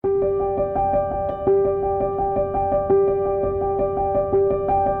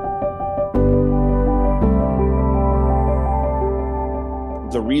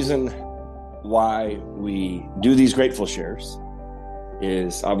The reason why we do these grateful shares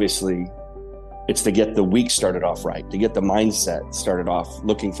is obviously it's to get the week started off right, to get the mindset started off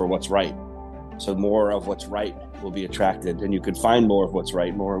looking for what's right. So more of what's right will be attracted, and you could find more of what's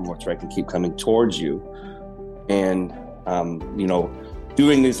right can keep coming towards you. And,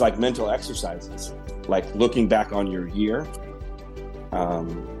 doing these like mental exercises, like looking back on your year,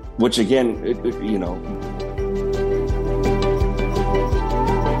 which again,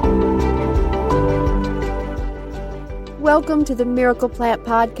 Welcome to the Miracle Plant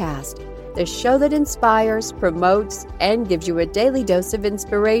Podcast, the show that inspires, promotes, and gives you a daily dose of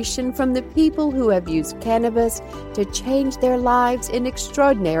inspiration from the people who have used cannabis to change their lives in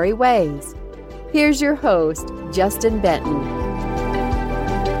extraordinary ways. Here's your host, Justin Benton.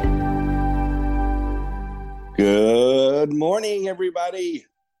 Good morning, everybody.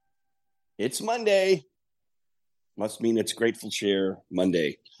 It's Monday. Must mean it's Grateful Share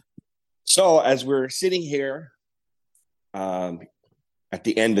Monday. So as we're sitting here at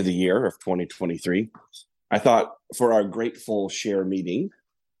the end of the year of 2023, I thought for our Grateful Share meeting,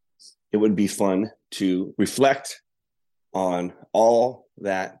 it would be fun to reflect on all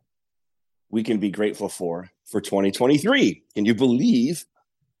that we can be grateful for 2023. Can you believe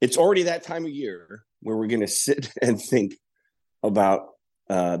it's already that time of year where we're going to sit and think about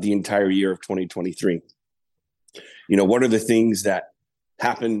the entire year of 2023? What are the things that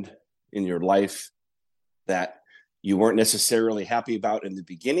happened in your life that you weren't necessarily happy about in the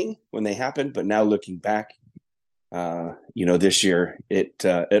beginning when they happened, but now looking back, this year,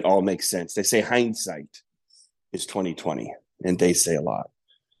 it all makes sense. They say hindsight is 2020, and they say a lot.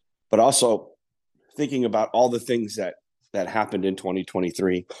 But also thinking about all the things that happened in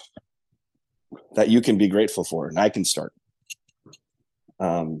 2023 that you can be grateful for, and I can start.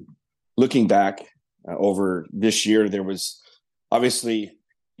 Looking back over this year, there was obviously,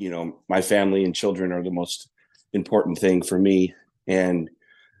 my family and children are the most important thing for me. And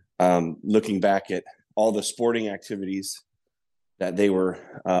looking back at all the sporting activities that they were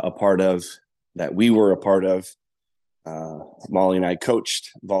a part of, that we were a part of. Molly and I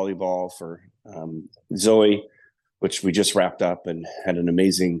coached volleyball for Zoe, which we just wrapped up and had an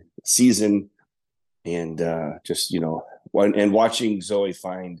amazing season. And and watching Zoe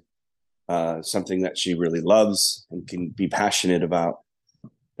find something that she really loves and can be passionate about,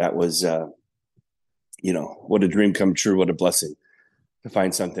 that was what a dream come true. What a blessing to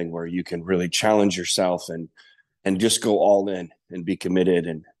find something where you can really challenge yourself and just go all in and be committed.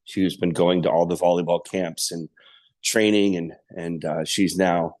 And she's been going to all the volleyball camps and training, and she's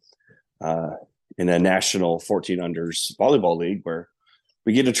now in a national 14 unders volleyball league where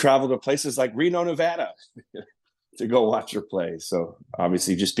we get to travel to places like Reno, Nevada to go watch her play. So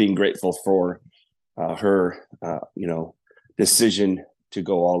obviously just being grateful for her, decision to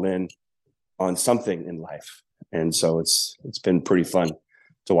go all in on something in life. And so it's been pretty fun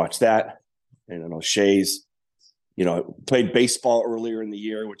to watch that. And I know Shay's, played baseball earlier in the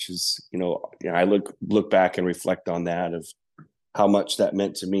year, which is, I look back and reflect on that, of how much that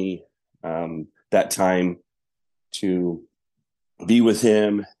meant to me, that time to be with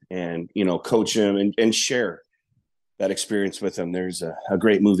him and, coach him and share that experience with him. There's a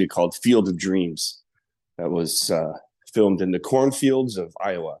great movie called Field of Dreams that was filmed in the cornfields of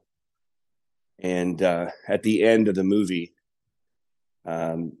Iowa. And at the end of the movie,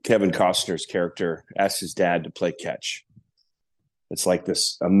 Kevin Costner's character asks his dad to play catch. It's like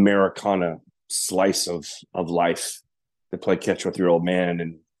this Americana slice of life to play catch with your old man.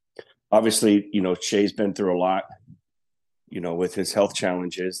 And obviously, Shay's been through a lot, with his health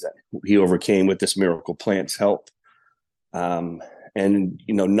challenges that he overcame with this Miracle Plant's help. And,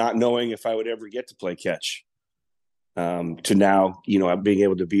 not knowing if I would ever get to play catch. To now, being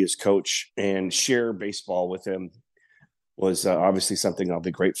able to be his coach and share baseball with him was obviously something I'll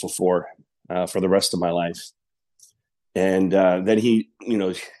be grateful for the rest of my life. And then he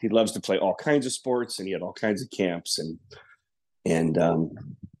loves to play all kinds of sports, and he had all kinds of camps, and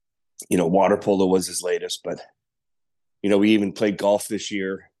water polo was his latest. But we even played golf this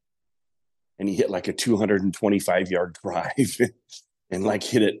year, and he hit like a 225-yard drive. And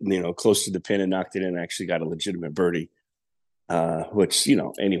hit it, close to the pin and knocked it in. Actually got a legitimate birdie, which,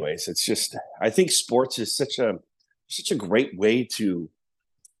 anyways, it's just, I think sports is such a great way to,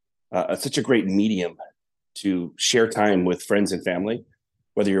 such a great medium to share time with friends and family,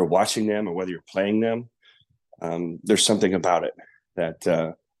 whether you're watching them or whether you're playing them. There's something about it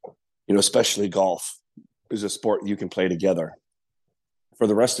that, especially golf is a sport you can play together for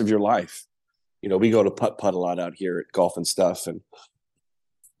the rest of your life. We go to putt a lot out here at Golf and Stuff, and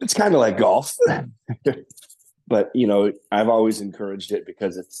it's kind of like golf, but I've always encouraged it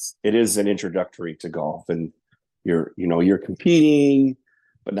because it is an introductory to golf, and you're competing,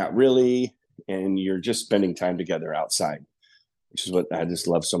 but not really, and you're just spending time together outside, which is what I just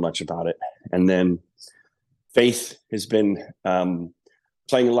love so much about it. And then Faith has been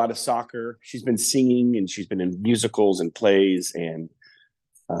playing a lot of soccer. She's been singing, and she's been in musicals and plays, and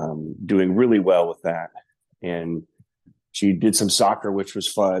doing really well with that. And she did some soccer, which was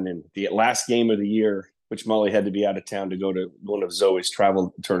fun. And the last game of the year, which Molly had to be out of town to go to one of Zoe's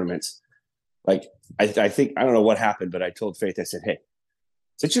travel tournaments. Like, I think, I don't know what happened, but I told Faith, I said, hey,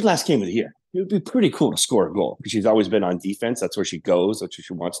 it's your last game of the year. It would be pretty cool to score a goal, because she's always been on defense. That's where she goes. That's where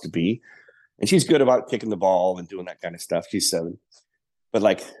she wants to be. And she's good about kicking the ball and doing that kind of stuff. She's 7. But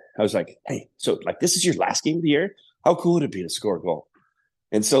like, I was like, hey, so like, this is your last game of the year? How cool would it be to score a goal?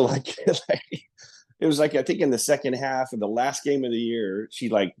 And so like it was like, I think in the second half of the last game of the year, she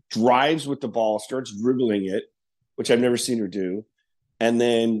like drives with the ball, starts dribbling it, which I've never seen her do, and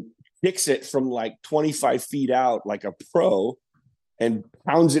then kicks it from like 25 feet out like a pro and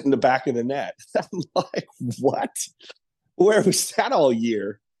pounds it in the back of the net. I'm like, what? Where was that all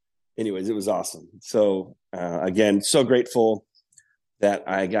year? Anyways, it was awesome. So again, so grateful that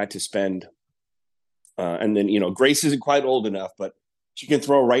I got to spend. And then, Grace isn't quite old enough, but she can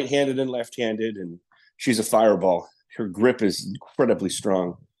throw right-handed and left-handed, and she's a fireball. Her grip is incredibly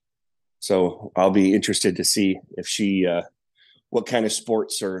strong. So I'll be interested to see if she, what kind of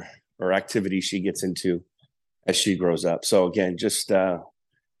sports or activity she gets into as she grows up. So again, just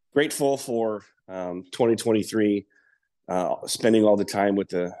grateful for 2023, spending all the time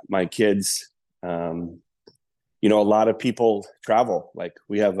with my kids. A lot of people travel. Like,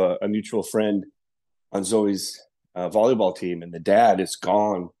 we have a mutual friend on Zoe's volleyball team, and the dad is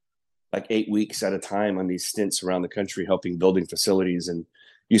gone like 8 weeks at a time on these stints around the country, helping building facilities. And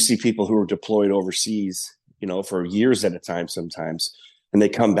you see people who are deployed overseas, for years at a time sometimes, and they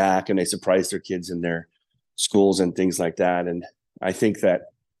come back and they surprise their kids in their schools and things like that. And I think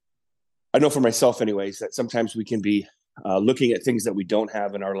that, I know for myself anyways, that sometimes we can be looking at things that we don't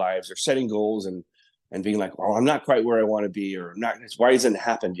have in our lives, or setting goals and being like, well, I'm not quite where I want to be, or not, why hasn't it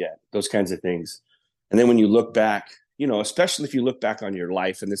happened yet? Those kinds of things. And then when you look back, especially if you look back on your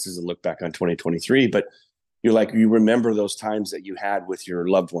life, and this is a look back on 2023, but you remember those times that you had with your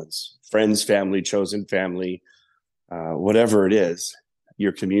loved ones, friends, family, chosen family, whatever it is,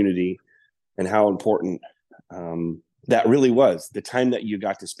 your community, and how important that really was, the time that you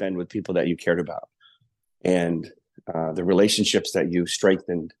got to spend with people that you cared about, and the relationships that you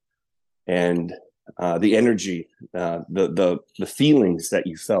strengthened, and the energy, the feelings that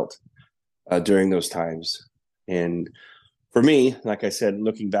you felt during those times. And for me, like I said,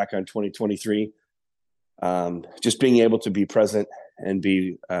 looking back on 2023, just being able to be present and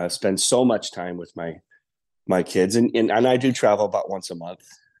spend so much time with my kids, and I do travel about once a month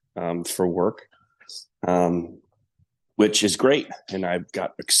for work, which is great. And I've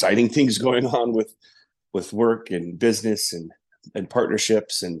got exciting things going on with work and business and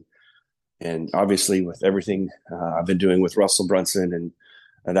partnerships, and obviously with everything I've been doing with Russell Brunson, and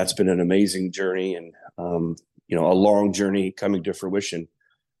that's been an amazing journey, and a long journey coming to fruition,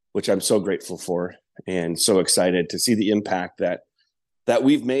 which I'm so grateful for, and so excited to see the impact that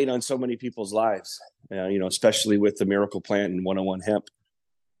we've made on so many people's lives. Especially with the Miracle Plant and 101 Hemp.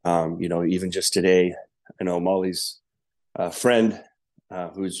 Even just today, Molly's friend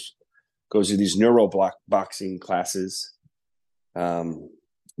goes to these boxing classes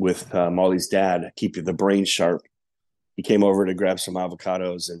with Molly's dad, keeping the brain sharp. He came over to grab some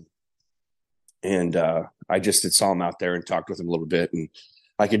avocados, and I just saw him out there and talked with him a little bit, and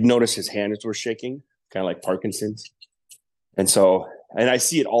I could notice his hands were shaking, kind of like Parkinson's. And so, and I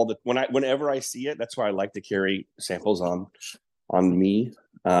see it whenever I see it. That's why I like to carry samples on me,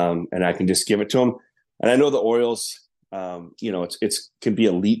 and I can just give it to him. And I know the oils, it's can be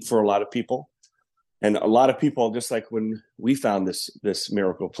a leap for a lot of people, and a lot of people, just like when we found this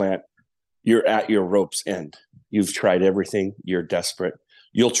Miracle Plant, you're at your rope's end. You've tried everything. You're desperate.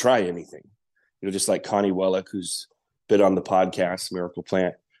 You'll try anything. Just like Connie Wellick, who's been on the podcast Miracle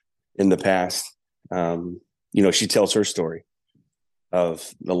Plant in the past. She tells her story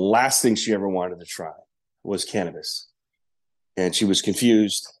of the last thing she ever wanted to try was cannabis. And she was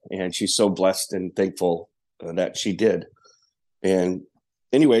confused, and she's so blessed and thankful that she did. And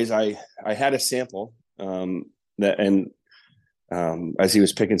anyways, I had a sample as he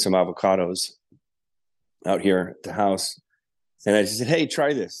was picking some avocados out here at the house. And I said, hey,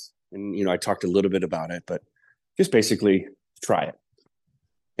 try this. And, I talked a little bit about it, but just basically try it.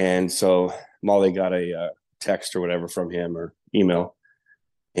 And so Molly got a text or whatever from him, or email,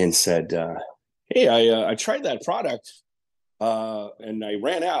 and said, Hey, I tried that product and I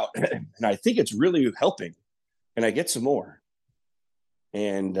ran out, and I think it's really helping. And I get some more,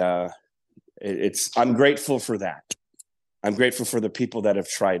 and it's I'm grateful for that. I'm grateful for the people that have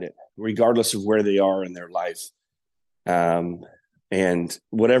tried it, regardless of where they are in their life, um, and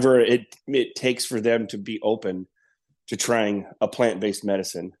whatever it takes for them to be open to trying a plant based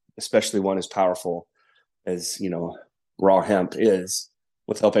medicine, especially one as powerful as raw hemp is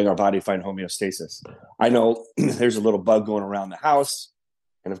with helping our body find homeostasis. I know there's a little bug going around the house,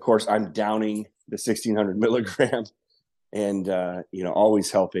 and of course I'm downing the 1600 milligram, and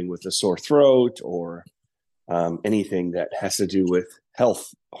always helping with a sore throat or anything that has to do with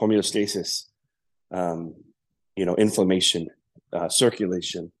health, homeostasis, um, inflammation,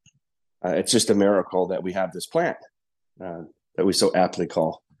 circulation. It's just a miracle that we have this plant uh, that we so aptly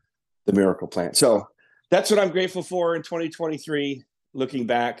call the miracle plant. So that's what I'm grateful for in 2023, looking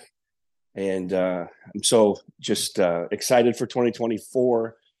back. And I'm so just excited for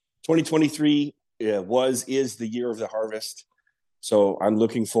 2024. 2023 is the year of the harvest. So I'm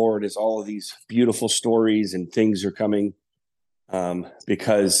looking forward as all of these beautiful stories and things are coming,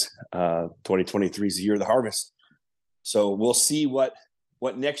 because 2023 is the year of the harvest. So we'll see what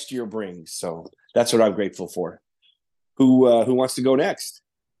next year brings. So that's what I'm grateful for. Who wants to go next?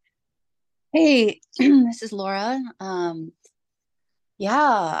 Hey, this is Laura.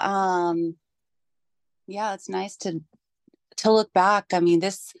 Yeah, yeah, it's nice to look back. I mean,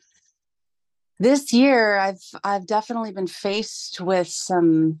 this year I've definitely been faced with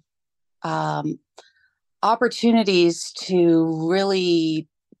some um opportunities to really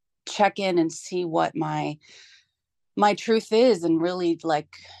check in and see what my truth is, and really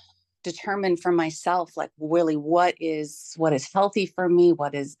like determine for myself, like really what is healthy for me,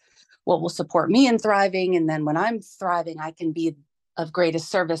 what will support me in thriving, and then when I'm thriving I can be of greatest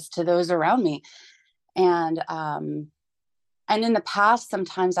service to those around me. And in the past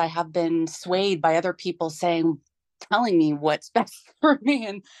sometimes I have been swayed by other people telling me what's best for me,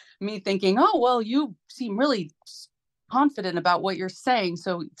 and me thinking, oh well, you seem really confident about what you're saying,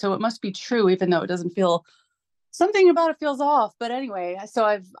 so it must be true, even though it doesn't feel, something about it feels off. But anyway, so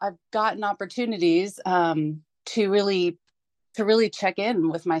I've gotten opportunities to really check in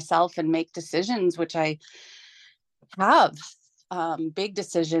with myself and make decisions, which I have, big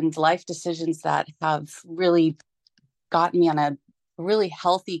decisions, life decisions that have really gotten me on a really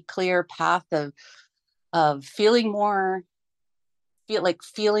healthy, clear path of feeling my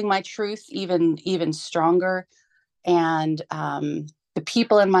truth even stronger. And the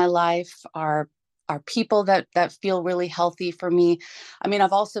people in my life are people that feel really healthy for me. I mean,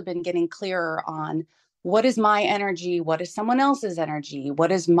 I've also been getting clearer on what is my energy, what is someone else's energy, what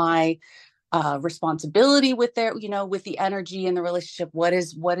is my responsibility with with the energy in the relationship, what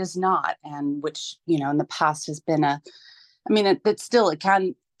is not, and which in the past has been I mean, it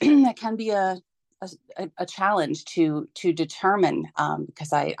can it can be a challenge to determine,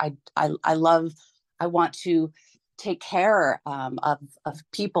 because I love, I want to take care of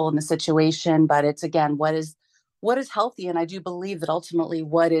people in the situation, but it's, again, what is healthy. And I do believe that ultimately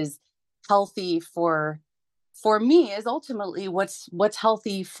what is healthy for me is ultimately what's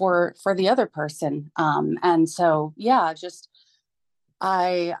healthy for the other person. And so yeah,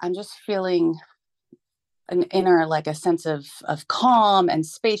 I'm just feeling an inner, like a sense of calm and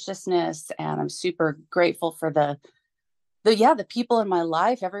spaciousness, and I'm super grateful for the people in my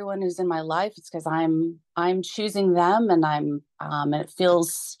life, everyone who's in my life. It's because I'm choosing them, and and it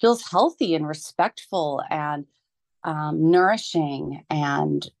feels healthy and respectful and nourishing,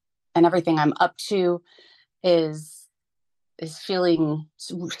 and everything I'm up to is feeling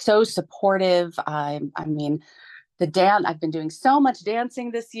so supportive. I mean, I've been doing so much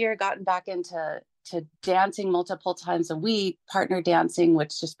dancing this year, gotten back into dancing multiple times a week, partner dancing,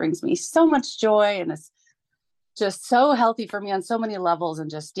 which just brings me so much joy, and is just so healthy for me on so many levels, and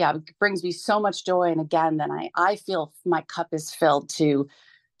just, yeah, it brings me so much joy. And again, then I feel my cup is filled to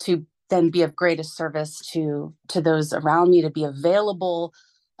then be of greatest service to those around me, to be available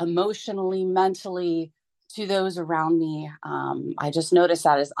emotionally, mentally, to those around me. I just notice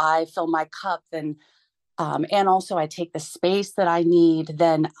that as I fill my cup, then and also I take the space that I need,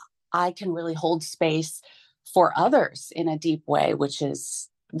 then I can really hold space for others in a deep way, which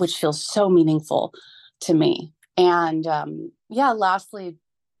feels so meaningful to me. And yeah, lastly,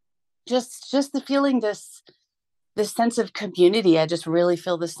 just the feeling, this sense of community. I just really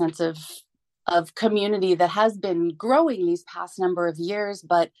feel this sense of community that has been growing these past number of years,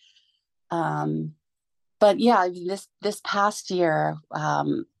 um but yeah, this past year,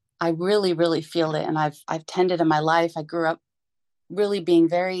 I really feel it, and I've tended in my life. I grew up really being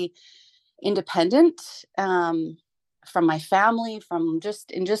very independent from my family,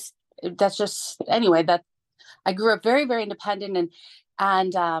 anyway, that I grew up very, very independent,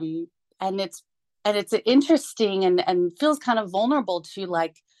 and it's interesting and feels kind of vulnerable to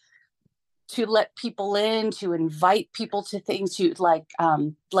let people in, to invite people to things, to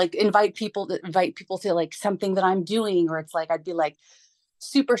invite people to like something that I'm doing, or it's like I'd be like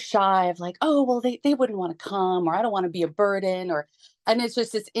super shy of like, oh well, they wouldn't want to come, or I don't want to be a burden, and it's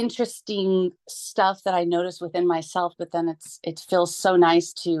just this interesting stuff that I notice within myself. But then it feels so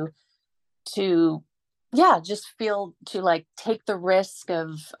nice to just feel to like take the risk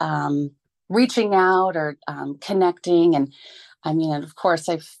of reaching out or connecting. And I mean, and of course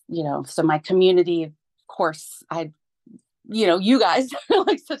so my community, of course, you guys are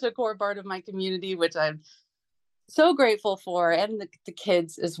like such a core part of my community, which I'm so grateful for, and the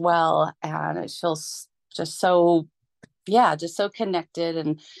kids as well. And it feels just so connected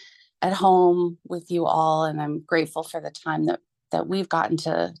and at home with you all. And I'm grateful for the time that we've gotten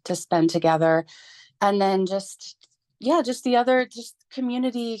to spend together. And then just the other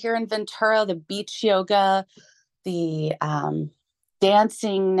community here in Ventura, the beach yoga, the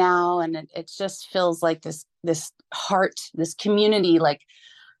dancing now. And it just feels like this heart, this community, like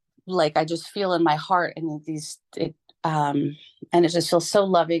I just feel in my heart, and and it just feels so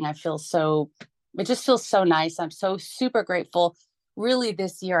loving. It just feels so nice. I'm so super grateful. Really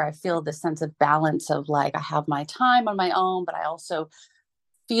this year, I feel this sense of balance of like, I have my time on my own, but I also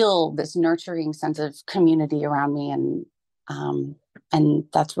feel this nurturing sense of community around me. And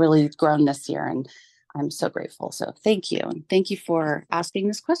that's really grown this year. And I'm so grateful. So thank you. And thank you for asking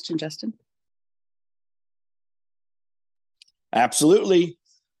this question, Justin. Absolutely.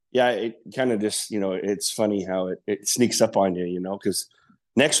 Yeah, it kind of just, it's funny how it sneaks up on you, because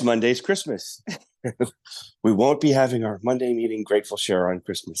next Monday's Christmas. We won't be having our Monday meeting Grateful Share on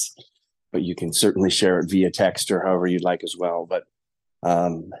Christmas, but you can certainly share it via text or however you'd like as well. But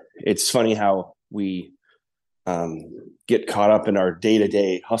it's funny how we get caught up in our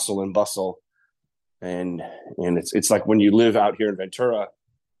day-to-day hustle and bustle. And it's like when you live out here in Ventura,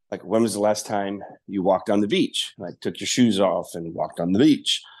 like when was the last time you walked on the beach, like took your shoes off and walked on the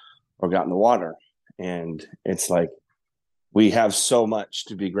beach or got in the water? And it's like, we have so much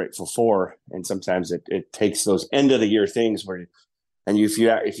to be grateful for. And sometimes it takes those end of the year things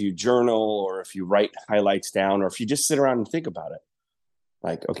if you journal, or if you write highlights down, or if you just sit around and think about it,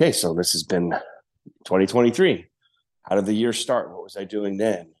 like, okay, so this has been 2023. How did the year start? What was I doing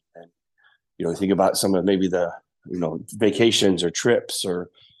then? And, think about some of maybe the, vacations or trips or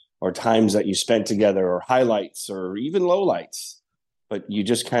times that you spent together, or highlights or even lowlights, but you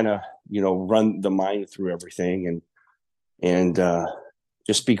just kind of, run the mind through everything and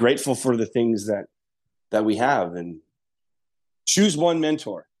just be grateful for the things that we have, and choose one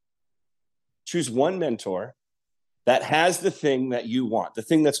mentor that has the thing that you want, the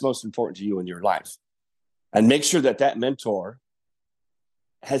thing that's most important to you in your life, and make sure that mentor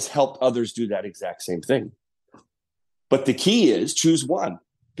has helped others do that exact same thing. But the key is choose one,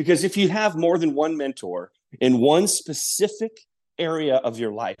 because if you have more than one mentor in one specific area of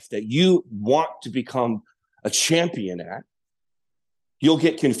your life that you want to become a champion at, you'll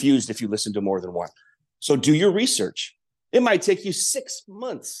get confused if you listen to more than one. So do your research. It might take you 6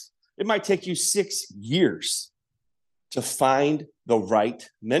 months. It might take you 6 years to find the right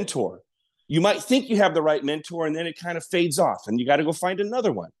mentor. You might think you have the right mentor, and then it kind of fades off and you got to go find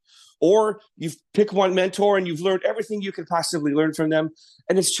another one. Or you pick one mentor and you've learned everything you could possibly learn from them,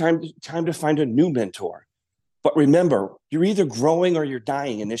 and it's time to find a new mentor. But remember, you're either growing or you're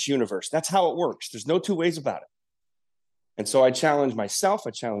dying in this universe. That's how it works. There's no two ways about it. And so I challenge myself,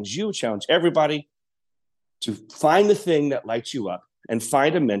 I challenge you, challenge everybody to find the thing that lights you up, and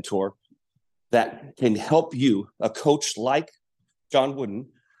find a mentor that can help you, a coach like John Wooden,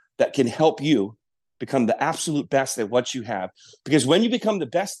 that can help you become the absolute best at what you have. Because when you become the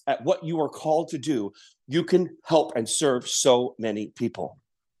best at what you are called to do, you can help and serve so many people.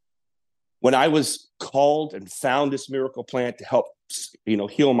 When I was called and found this miracle plant to help,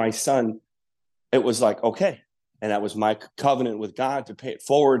 heal my son, it was like, okay. And that was my covenant with God to pay it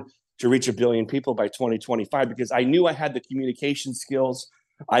forward to reach 1 billion people by 2025, because I knew I had the communication skills.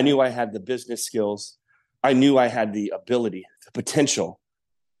 I knew I had the business skills. I knew I had the ability, the potential,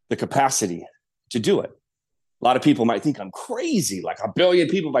 the capacity to do it. A lot of people might think I'm crazy, like 1 billion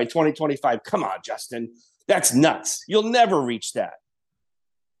people by 2025. Come on, Justin, that's nuts. You'll never reach that.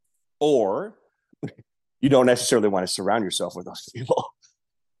 Or you don't necessarily want to surround yourself with those people.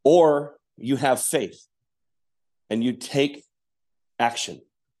 Or you have faith and you take action.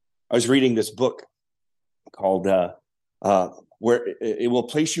 I was reading this book called where it will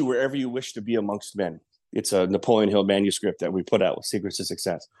place you wherever you wish to be amongst men. It's a Napoleon Hill manuscript that we put out with Secrets to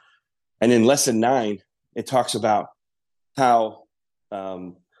Success. And in lesson 9, it talks about how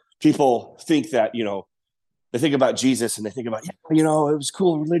people think that, they think about Jesus and they think about, it was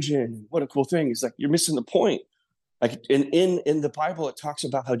cool religion. What a cool thing. It's like, you're missing the point. Like in the Bible, it talks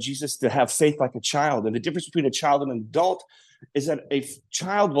about how Jesus to have faith like a child. And the difference between a child and an adult is that a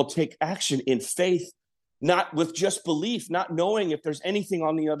child will take action in faith, not with just belief, not knowing if there's anything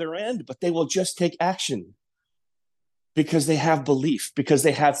on the other end, but they will just take action because they have belief, because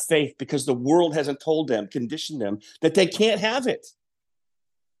they have faith, because the world hasn't told them, conditioned them that they can't have it.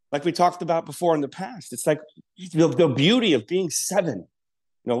 Like we talked about before in the past, it's like the beauty of being 7.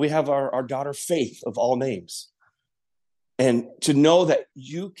 We have our daughter Faith of all names. And to know that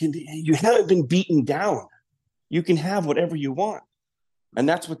you haven't been beaten down. You can have whatever you want. And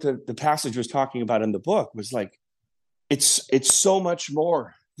that's what the passage was talking about in the book, was like, it's so much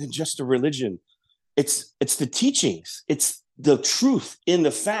more than just a religion. It's the teachings. It's the truth in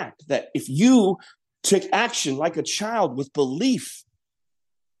the fact that if you take action like a child with belief,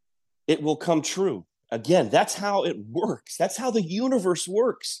 it will come true. Again, that's how it works. That's how the universe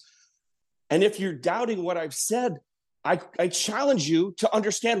works. And if you're doubting what I've said, I challenge you to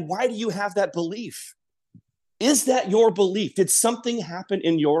understand, why do you have that belief? Is that your belief? Did something happen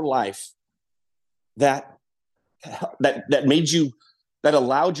in your life that made you, that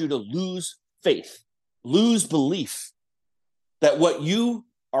allowed you to lose faith, lose belief that what you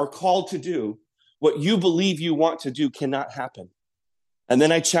are called to do, what you believe you want to do, cannot happen? And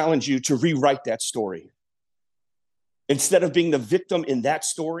then I challenge you to rewrite that story. Instead of being the victim in that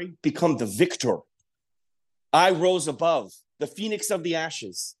story, become the victor. I rose above, the phoenix of the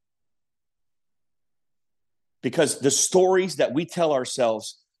ashes. Because the stories that we tell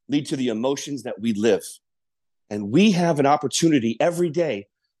ourselves lead to the emotions that we live. And we have an opportunity every day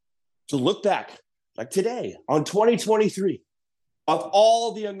to look back, like today, on 2023, of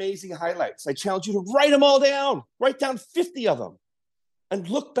all the amazing highlights. I challenge you to write them all down. Write down 50 of them. And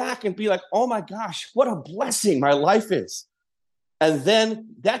look back and be like, oh my gosh, what a blessing my life is. And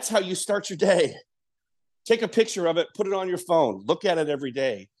then that's how you start your day. Take a picture of it, put it on your phone, look at it every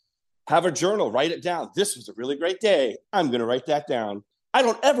day. Have a journal, write it down. This was a really great day. I'm going to write that down. I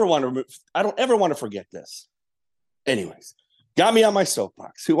don't ever want to forget this. Anyways, got me on my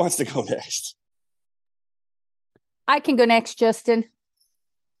soapbox. Who wants to go next? I can go next, Justin.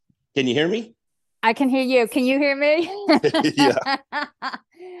 Can you hear me? I can hear you. Can you hear me? Yeah.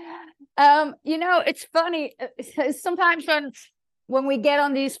 It's funny. Sometimes when we get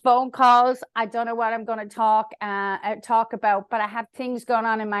on these phone calls, I don't know what I'm going to talk about, but I have things going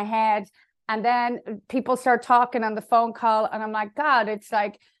on in my head. And then people start talking on the phone call and I'm like, God, it's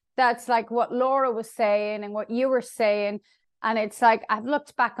like, that's like what Laura was saying and what you were saying. And it's like, I've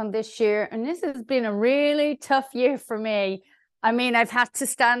looked back on this year and this has been a really tough year for me. I mean, I've had to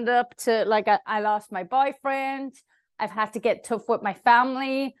stand up to, like, I lost my boyfriend. I've had to get tough with my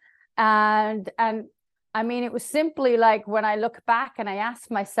family. And I mean, it was simply like, when I look back and I ask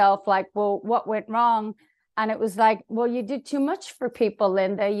myself, like, well, what went wrong? And it was like, well, you did too much for people,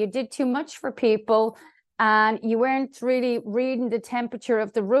 Linda. You did too much for people. And you weren't really reading the temperature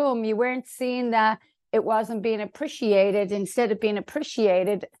of the room. You weren't seeing that it wasn't being appreciated instead of being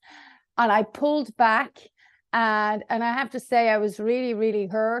appreciated. And I pulled back. And I have to say, I was really, really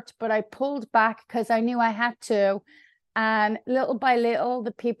hurt, but I pulled back because I knew I had to. And little by little,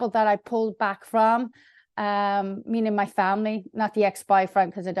 the people that I pulled back from, meaning my family, not the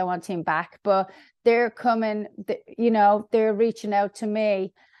ex-boyfriend, because I don't want him back, but they're coming, they're reaching out to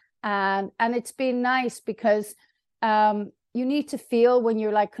me. And it's been nice because you need to feel when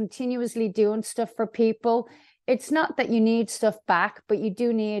you're like continuously doing stuff for people. It's not that you need stuff back, but you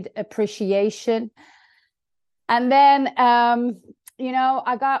do need appreciation. And then, I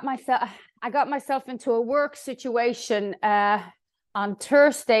got myself into a work situation on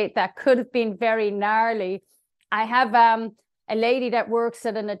Thursday that could have been very gnarly. I have a lady that works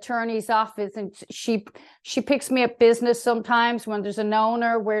at an attorney's office, and she picks me up business sometimes when there's an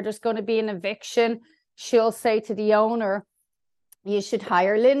owner where there's going to be an eviction. She'll say to the owner, you should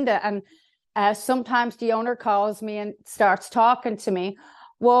hire Linda. And sometimes the owner calls me and starts talking to me.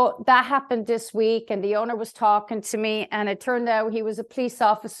 Well, that happened this week, and the owner was talking to me, and it turned out he was a police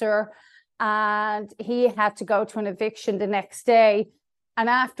officer and he had to go to an eviction the next day. And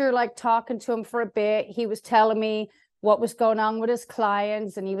after like talking to him for a bit, he was telling me what was going on with his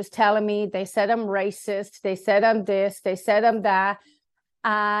clients. And he was telling me, they said I'm racist. They said I'm this, they said I'm that.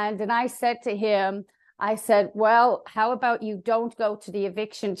 And then I said to him, I said, well, how about you don't go to the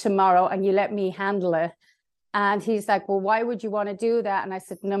eviction tomorrow and you let me handle it? And he's like, well, why would you want to do that? And I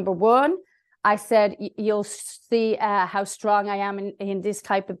said, number one, I said, you'll see how strong I am in this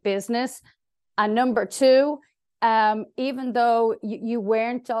type of business. And number two, even though you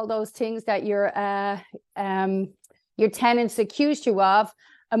weren't all those things that your tenants accused you of,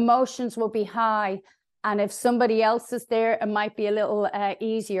 emotions will be high. And if somebody else is there, it might be a little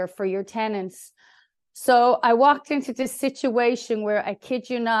easier for your tenants. So I walked into this situation where, I kid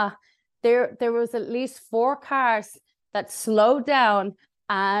you not, there was at least 4 cars that slowed down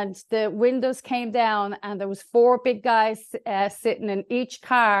and the windows came down, and there was 4 big guys sitting in each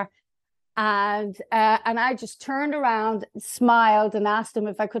car. And I just turned around, smiled, and asked them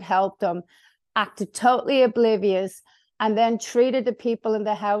if I could help them, acted totally oblivious, and then treated the people in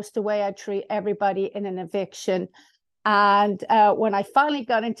the house the way I treat everybody in an eviction. And when I finally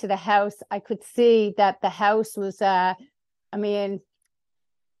got into the house, I could see that the house was,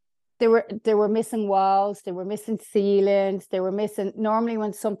 they were missing walls, they were missing ceilings, they were missing. Normally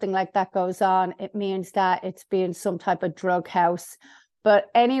when something like that goes on, it means that it's been some type of drug house.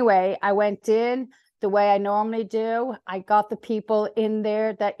 But anyway, I went in the way I normally do. I got the people in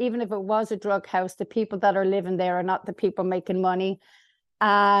there that, even if it was a drug house, the people that are living there are not the people making money.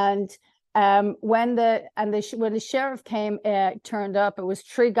 And when the sheriff came, turned up, it was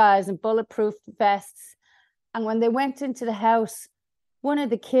 3 guys in bulletproof vests. And when they went into the house, one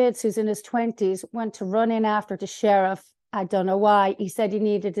of the kids, who's in his 20s, went to run in after the sheriff. I don't know why. He said he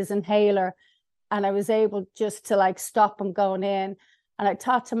needed his inhaler. And I was able just to stop him going in. And I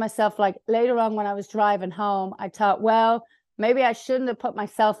thought to myself, later on when I was driving home, I thought, well, maybe I shouldn't have put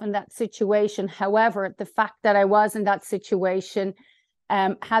myself in that situation. However, the fact that I was in that situation,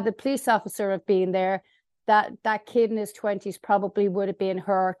 had the police officer have been there, that kid in his 20s probably would have been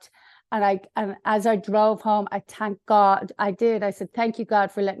hurt. And as I drove home, I thank God. I said, thank you,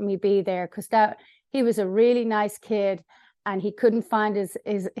 God, for letting me be there, because he was a really nice kid, and he couldn't find his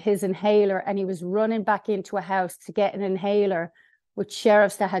inhaler, and he was running back into a house to get an inhaler with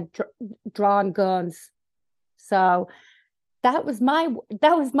sheriffs that had drawn guns. So that was my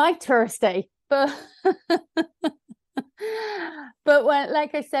Thursday. But when,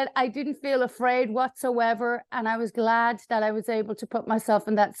 like I said, I didn't feel afraid whatsoever, and I was glad that I was able to put myself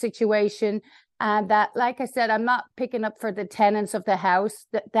in that situation. And that, like I said, I'm not picking up for the tenants of the house.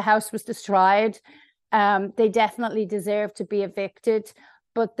 The house was destroyed. They definitely deserve to be evicted,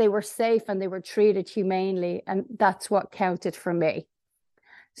 but they were safe and they were treated humanely, and that's what counted for me.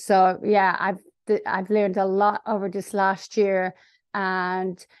 So yeah, I've learned a lot over this last year.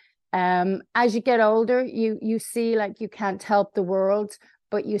 And as you get older, you see you can't help the world,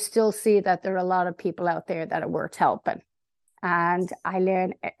 but you still see that there are a lot of people out there that are worth helping. And I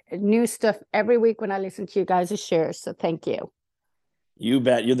learn new stuff every week when I listen to you guys' shares. So thank you. You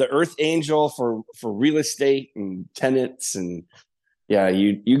bet. You're the earth angel for real estate and tenants, and yeah,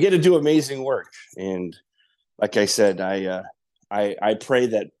 you get to do amazing work. And like I said, I pray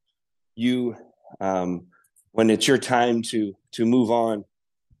that you, when it's your time to move on,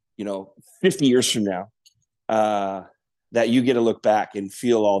 50 years from now, that you get to look back and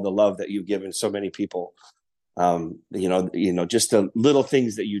feel all the love that you've given so many people. Just the little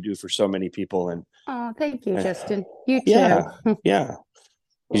things that you do for so many people. And oh, thank you, Justin. You too. Yeah.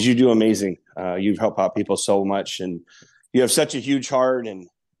 Because you do amazing. You've helped out people so much, and you have such a huge heart,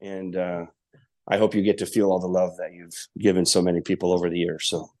 and I hope you get to feel all the love that you've given so many people over the years.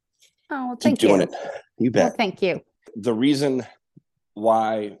 So thank you. Keep doing it. You bet. Well, thank you. The reason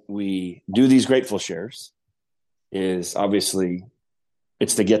why we do these grateful shares is obviously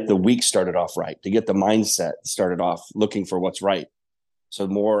it's to get the week started off right, to get the mindset started off looking for what's right. So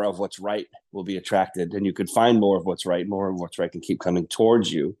more of what's right will be attracted, and you could find more of what's right can keep coming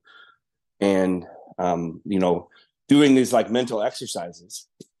towards you. And, doing these mental exercises,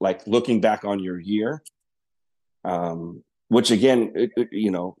 looking back on your year, which again,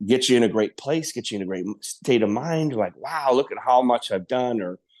 gets you in a great place, gets you in a great state of mind. Wow, look at how much I've done,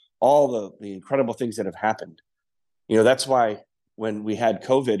 or all the incredible things that have happened. That's why when we had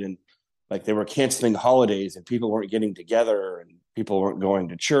COVID and they were canceling holidays and people weren't getting together and people weren't going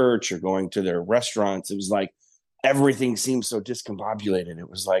to church or going to their restaurants, it was everything seemed so discombobulated. It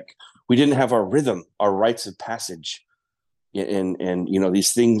was we didn't have our rhythm, our rites of passage, and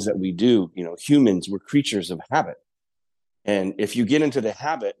these things that we do. Humans, we're creatures of habit. And if you get into the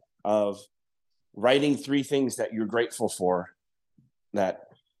habit of writing 3 things that you're grateful for that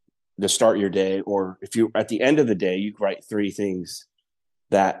to start your day, or if you at the end of the day you write 3 things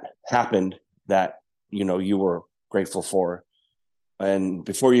that happened that you were grateful for, and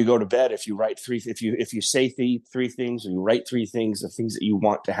before you go to bed, if you write 3, if you say 3 things, or you write 3 things, the things that you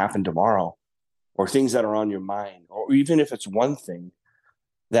want to happen tomorrow, or things that are on your mind, or even if it's one thing,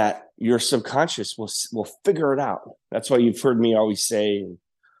 that your subconscious will figure it out. That's why you've heard me always say,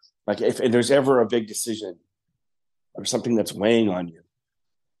 like, if there's ever a big decision or something that's weighing on you,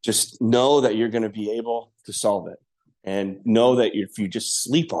 just know that you're going to be able to solve it, and know that if you just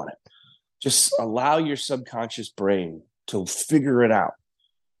sleep on it, just allow your subconscious brain to figure it out,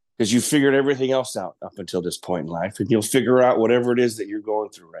 because you figured everything else out up until this point in life, and you'll figure out whatever it is that you're going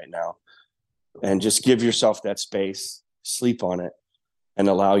through right now. And just give yourself that space, sleep on it, and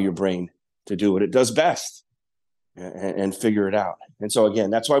allow your brain to do what it does best, and figure it out. And so again,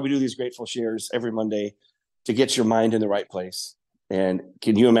 that's why we do these grateful shares every Monday, to get your mind in the right place. And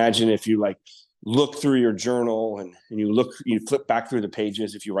can you imagine if you like look through your journal and you flip back through the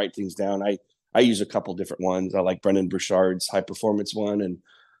pages, if you write things down. I use a couple different ones. I like Brendan Burchard's high performance one,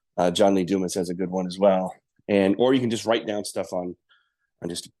 and John Lee Dumas has a good one as well. Or you can just write down stuff on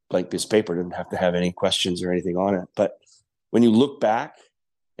just blank piece of paper. It doesn't have to have any questions or anything on it. But when you look back,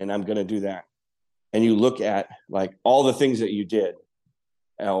 and I'm going to do that, and you look at like all the things that you did,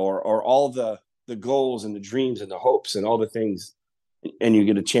 or all the goals and the dreams and the hopes and all the things, and you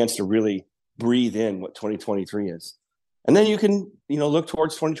get a chance to really breathe in what 2023 is. And then you can, look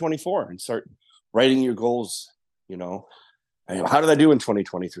towards 2024 and start writing your goals. How did I do in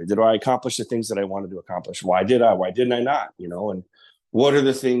 2023? Did I accomplish the things that I wanted to accomplish? Why did I? Why didn't I not? And what are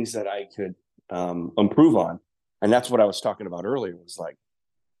the things that I could improve on? And that's what I was talking about earlier, was like,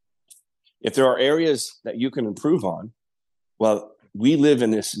 if there are areas that you can improve on, well, we live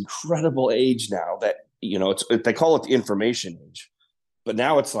in this incredible age now that, they call it the information age. But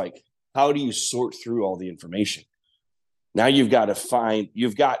now it's like, how do you sort through all the information? Now you've got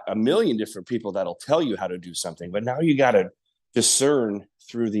a million different people that'll tell you how to do something, but now you got to discern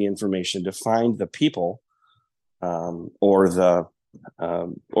through the information to find the people or the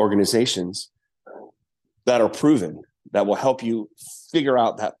organizations that are proven, that will help you figure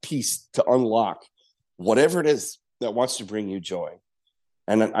out that piece to unlock whatever it is that wants to bring you joy.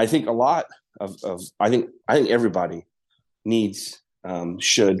 And I think a lot I think everybody needs,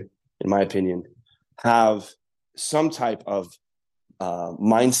 should, in my opinion, have some type of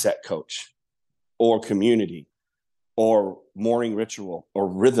mindset coach or community or morning ritual or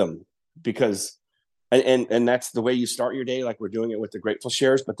rhythm, because and that's the way you start your day, like we're doing it with the grateful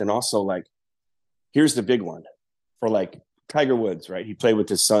shares. But then also, like, here's the big one for like Tiger Woods, right? He played with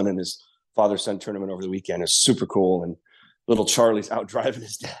his son in his father-son tournament over the weekend. It's super cool. And little Charlie's out driving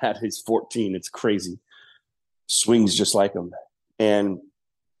his dad. He's 14. It's crazy. Swings just like him. And,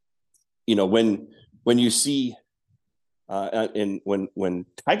 when you see, when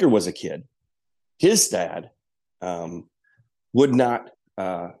Tiger was a kid, his dad would not,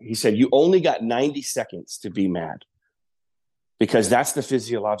 he said, you only got 90 seconds to be mad, because that's the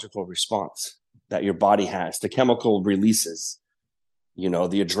physiological response that your body has. The chemical releases, the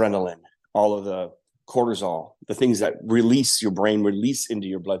adrenaline, all of the cortisol, the things that your brain release into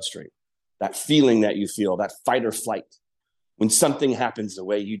your bloodstream, that feeling that you feel, that fight or flight, when something happens the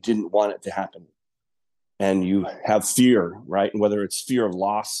way you didn't want it to happen. And you have fear, right? And whether it's fear of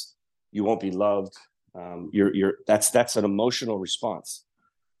loss, you won't be loved. That's an emotional response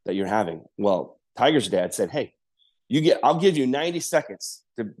that you're having. Well, Tiger's dad said, hey, I'll give you 90 seconds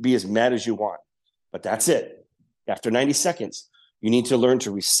to be as mad as you want, but that's it. After 90 seconds, you need to learn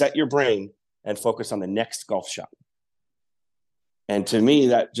to reset your brain and focus on the next golf shot. And to me,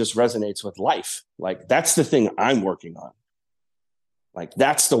 that just resonates with life. Like, that's the thing I'm working on. Like,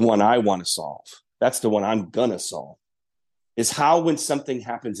 that's the one I want to solve. That's the one I'm going to solve, is how, when something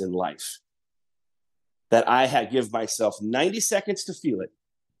happens in life, that I give myself 90 seconds to feel it,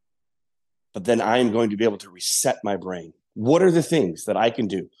 but then I am going to be able to reset my brain. What are the things that I can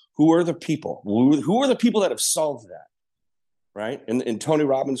do? Who are the people? Who are the people that have solved that, right? In Tony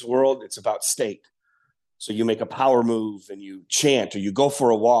Robbins' world, it's about state. So you make a power move and you chant, or you go for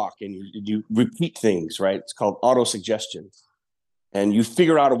a walk and you repeat things, right? It's called auto-suggestion. And you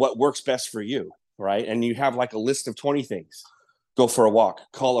figure out what works best for you, right? And you have like a list of 20 things. Go for a walk,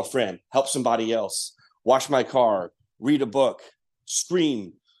 call a friend, help somebody else, wash my car, read a book,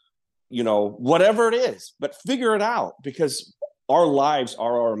 scream, whatever it is, but figure it out, because our lives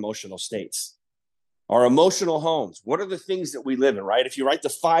are our emotional states, our emotional homes. What are the things that we live in, right? If you write the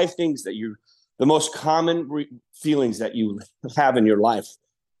 5 things that the most common feelings that you have in your life,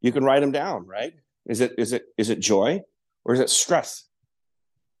 you can write them down, right? Is it joy, or is it stress?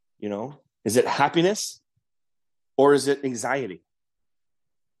 Is it happiness, or is it anxiety?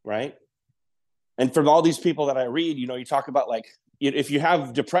 Right? And from all these people that I read, you talk about, like, if you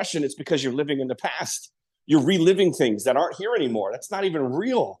have depression, it's because you're living in the past. You're reliving things that aren't here anymore. That's not even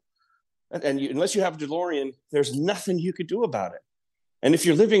real. And unless you have a DeLorean, there's nothing you could do about it. And if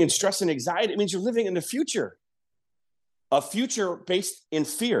you're living in stress and anxiety, it means you're living in the future, a future based in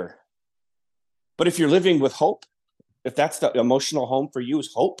fear. But if you're living with hope, if that's the emotional home for you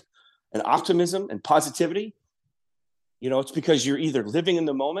is hope and optimism and positivity, it's because you're either living in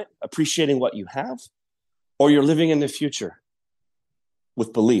the moment, appreciating what you have, or you're living in the future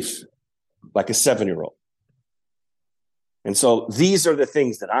with belief, like a 7-year-old. And so these are the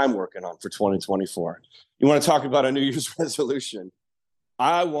things that I'm working on for 2024. You want to talk about a New Year's resolution?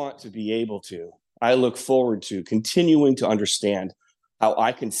 I look forward to continuing to understand how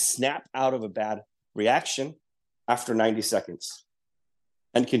I can snap out of a bad reaction after 90 seconds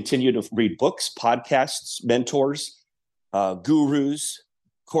and continue to read books, podcasts, mentors, gurus,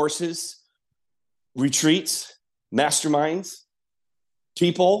 courses, retreats, masterminds,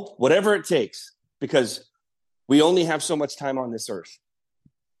 people, whatever it takes, because we only have so much time on this earth.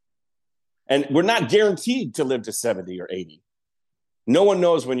 And we're not guaranteed to live to 70 or 80. No one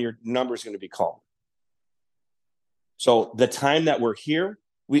knows when your number is going to be called. So the time that we're here,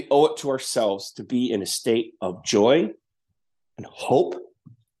 we owe it to ourselves to be in a state of joy and hope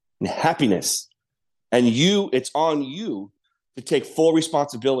and happiness. And it's on you to take full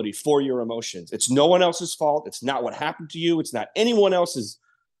responsibility for your emotions. It's no one else's fault. It's not what happened to you. It's not anyone else's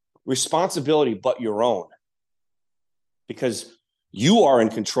responsibility but your own. Because you are in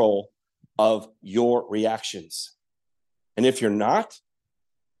control of your reactions. And if you're not,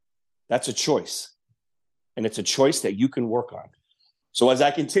 that's a choice. And it's a choice that you can work on. So as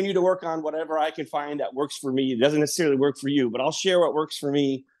I continue to work on whatever I can find that works for me, it doesn't necessarily work for you, but I'll share what works for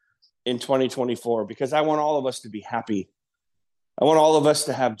me in 2024, because I want all of us to be happy. I want all of us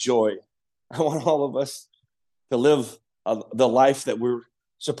to have joy. I want all of us to live the life that we're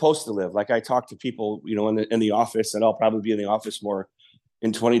supposed to live. Like I talk to people, in the office, and I'll probably be in the office more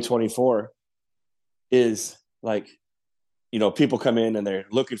in 2024, is like, people come in and they're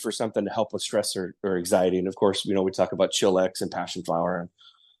looking for something to help with stress or anxiety. And of course, we talk about Chill-X and passion flower and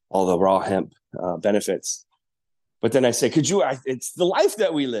all the raw hemp benefits. But then I say, it's the life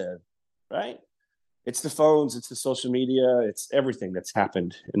that we live, right? It's the phones, it's the social media, it's everything that's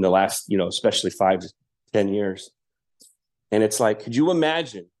happened in the last, especially 5 to 10 years. And it's like, could you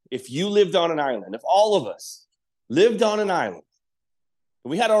imagine if you lived on an island, if all of us lived on an island,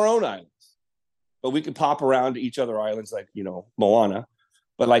 and we had our own islands, but we could pop around to each other islands like, Moana,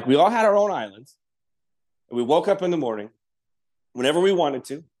 but like we all had our own islands, and we woke up in the morning whenever we wanted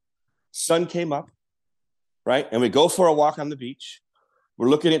to, sun came up, right? And we go for a walk on the beach. We're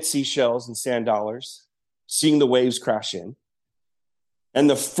looking at seashells and sand dollars, seeing the waves crash in. And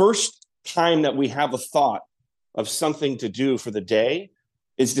the first time that we have a thought of something to do for the day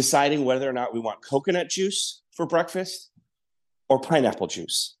is deciding whether or not we want coconut juice for breakfast or pineapple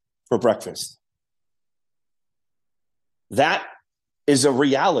juice for breakfast. That is a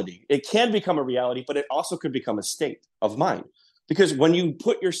reality. It can become a reality, but it also could become a state of mind. Because when you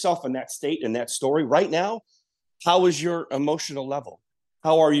put yourself in that state, in that story right now, how is your emotional level?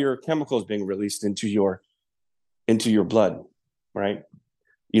 How are your chemicals being released into your blood, right?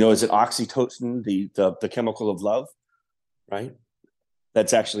 Is it oxytocin, the chemical of love, right?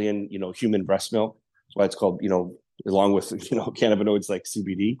 That's actually in, human breast milk. That's why it's called, along with, cannabinoids like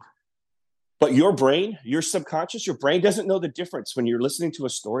CBD. But your brain, your subconscious, your brain doesn't know the difference when you're listening to a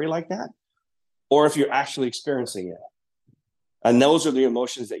story like that, or if you're actually experiencing it. And those are the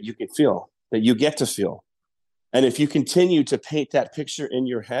emotions that you can feel, that you get to feel. And if you continue to paint that picture in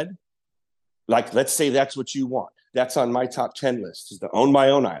your head, like, let's say that's what you want. That's on my top 10 list, is to own my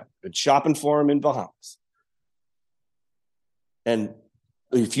own island. Been shopping for them in Bahamas. And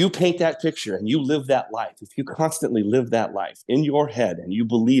if you paint that picture and you live that life, if you constantly live that life in your head and you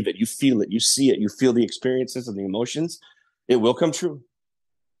believe it, you feel it, you see it, you feel the experiences and the emotions, it will come true.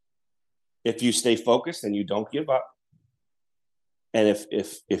 If you stay focused and you don't give up. And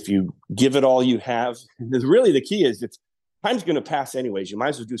if you give it all you have, really the key is time's going to pass anyways. You might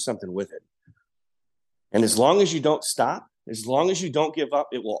as well do something with it. And as long as you don't stop, as long as you don't give up,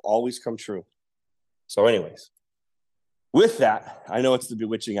 it will always come true. So anyways, with that, I know it's the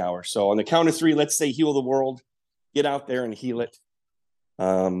bewitching hour. So on the count of 3, let's say heal the world. Get out there and heal it.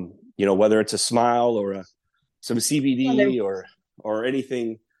 Whether it's a smile or some CBD or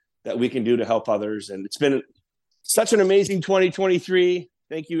anything that we can do to help others. And it's been such an amazing 2023.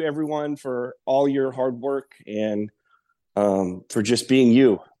 Thank you, everyone, for all your hard work and for just being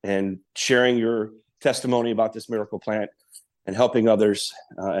you and sharing your testimony about this miracle plant and helping others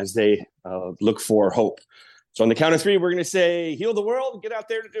as they look for hope. So on the count of 3, we're going to say, heal the world, get out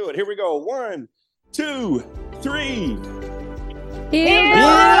there to do it. Here we go. 1, 2, 3. Heal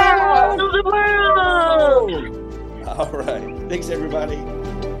the world. All right. Thanks, everybody.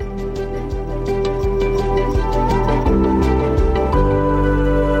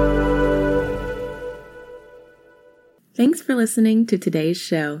 Thanks for listening to today's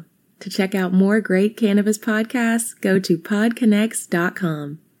show. To check out more great cannabis podcasts, go to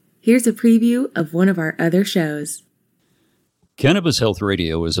podconnects.com. Here's a preview of one of our other shows. Cannabis Health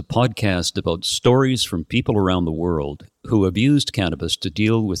Radio is a podcast about stories from people around the world who have used cannabis to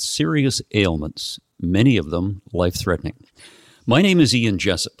deal with serious ailments, many of them life-threatening. My name is Ian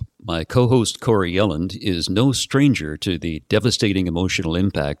Jessup. My co-host Corey Yelland is no stranger to the devastating emotional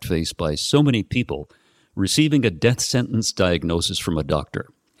impact faced by so many people receiving a death sentence diagnosis from a doctor.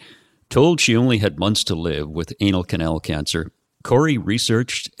 Told she only had months to live with anal canal cancer, Corey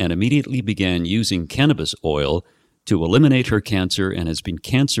researched and immediately began using cannabis oil to eliminate her cancer and has been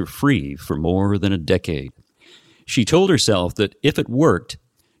cancer-free for more than a decade. She told herself that if it worked,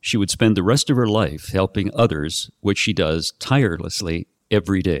 she would spend the rest of her life helping others, which she does tirelessly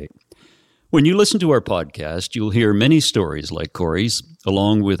every day. When you listen to our podcast, you'll hear many stories like Corey's,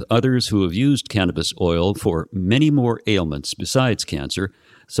 along with others who have used cannabis oil for many more ailments besides cancer,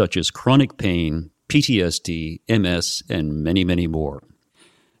 such as chronic pain, PTSD, MS, and many, many more.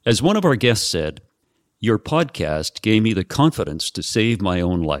 As one of our guests said, "Your podcast gave me the confidence to save my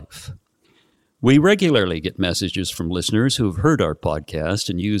own life." We regularly get messages from listeners who have heard our podcast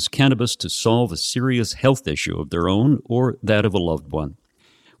and use cannabis to solve a serious health issue of their own or that of a loved one.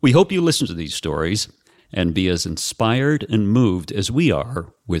 We hope you listen to these stories and be as inspired and moved as we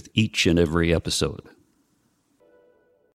are with each and every episode.